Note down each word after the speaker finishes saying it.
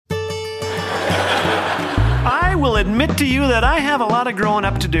will admit to you that I have a lot of growing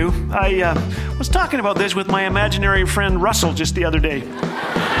up to do. I was talking about this with my imaginary friend Russell just the other day.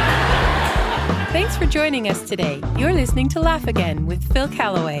 Thanks for joining us today. You're listening to Laugh Again with Phil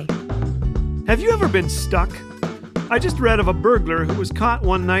Callaway. Have you ever been stuck? I just read of a burglar who was caught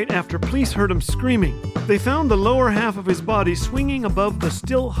one night after police heard him screaming. They found the lower half of his body swinging above the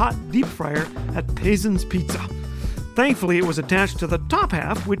still hot deep fryer at Paisen's Pizza. Thankfully, it was attached to the top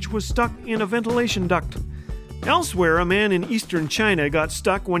half, which was stuck in a ventilation duct. Elsewhere, a man in eastern China got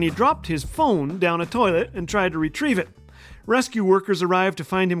stuck when he dropped his phone down a toilet and tried to retrieve it. Rescue workers arrived to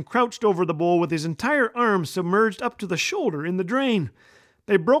find him crouched over the bowl with his entire arm submerged up to the shoulder in the drain.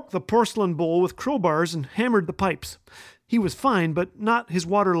 They broke the porcelain bowl with crowbars and hammered the pipes. He was fine, but not his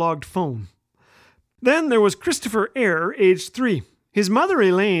waterlogged phone. Then there was Christopher Eyre, aged 3. His mother,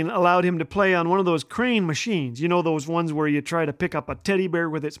 Elaine, allowed him to play on one of those crane machines. You know, those ones where you try to pick up a teddy bear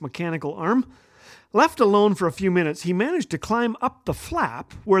with its mechanical arm? Left alone for a few minutes, he managed to climb up the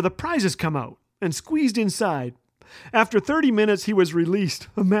flap where the prizes come out and squeezed inside. After 30 minutes, he was released.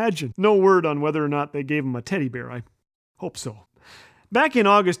 Imagine. No word on whether or not they gave him a teddy bear. I hope so. Back in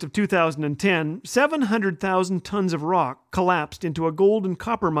August of 2010, 700,000 tons of rock collapsed into a gold and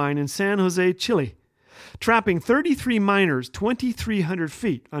copper mine in San Jose, Chile, trapping 33 miners 2,300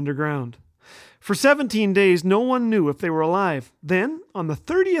 feet underground. For 17 days, no one knew if they were alive. Then, on the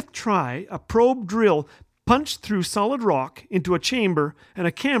 30th try, a probe drill punched through solid rock into a chamber and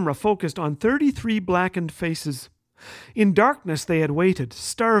a camera focused on 33 blackened faces. In darkness they had waited,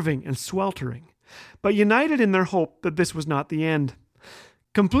 starving and sweltering, but united in their hope that this was not the end.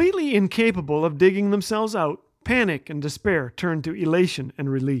 Completely incapable of digging themselves out, panic and despair turned to elation and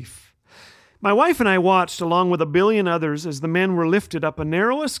relief. My wife and I watched, along with a billion others, as the men were lifted up a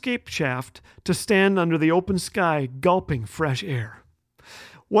narrow escape shaft to stand under the open sky, gulping fresh air.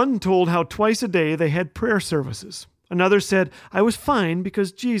 One told how twice a day they had prayer services. Another said, "I was fine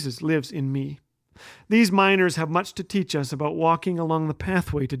because Jesus lives in me." These miners have much to teach us about walking along the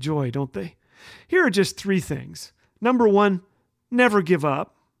pathway to joy, don't they? Here are just 3 things. Number 1, never give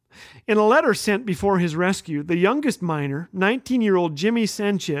up. In a letter sent before his rescue, the youngest miner, 19-year-old Jimmy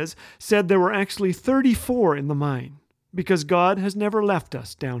Sanchez, said there were actually 34 in the mine, because God has never left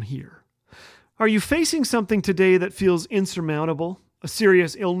us down here. Are you facing something today that feels insurmountable? A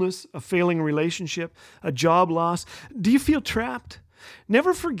serious illness, a failing relationship, a job loss? Do you feel trapped?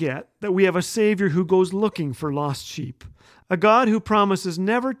 Never forget that we have a Savior who goes looking for lost sheep, a God who promises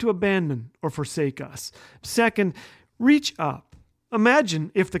never to abandon or forsake us. Second, reach up.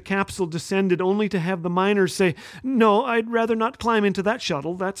 Imagine if the capsule descended only to have the miners say, "No, I'd rather not climb into that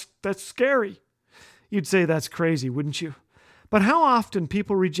shuttle. That's scary." You'd say that's crazy, wouldn't you? But how often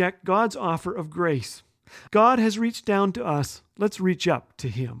people reject God's offer of grace. God has reached down to us. Let's reach up to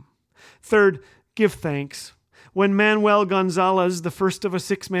Him. Third, give thanks. When Manuel Gonzalez, the first of a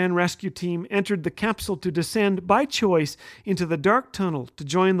 6-man rescue team, entered the capsule to descend by choice into the dark tunnel to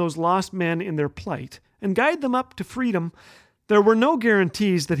join those lost men in their plight and guide them up to freedom, there were no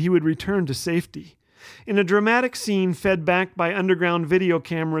guarantees that he would return to safety. In a dramatic scene fed back by underground video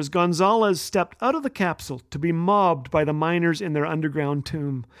cameras, Gonzalez stepped out of the capsule to be mobbed by the miners in their underground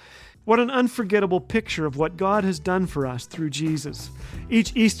tomb. What an unforgettable picture of what God has done for us through Jesus.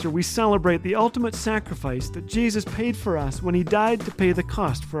 Each Easter we celebrate the ultimate sacrifice that Jesus paid for us when He died to pay the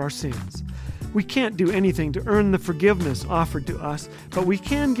cost for our sins. We can't do anything to earn the forgiveness offered to us, but we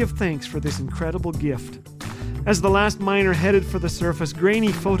can give thanks for this incredible gift. As the last miner headed for the surface,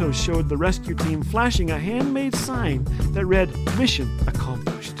 grainy photos showed the rescue team flashing a handmade sign that read, "Mission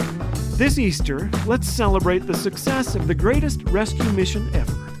accomplished." This Easter, let's celebrate the success of the greatest rescue mission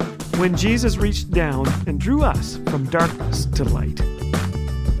ever, when Jesus reached down and drew us from darkness to light.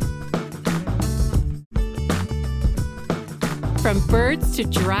 From birds to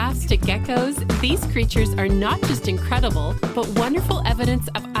giraffes to geckos, these creatures are not just incredible, but wonderful evidence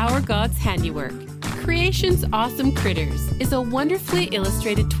of our God's handiwork. Creation's Awesome Critters is a wonderfully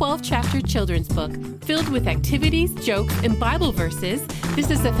illustrated 12-chapter children's book filled with activities, jokes, and Bible verses. This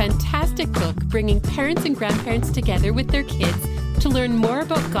is a fantastic book bringing parents and grandparents together with their kids to learn more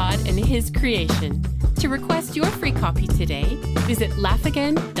about God and His creation. To request your free copy today, visit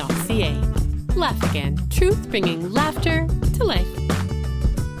laughagain.ca. Laugh Again, truth bringing laughter to life.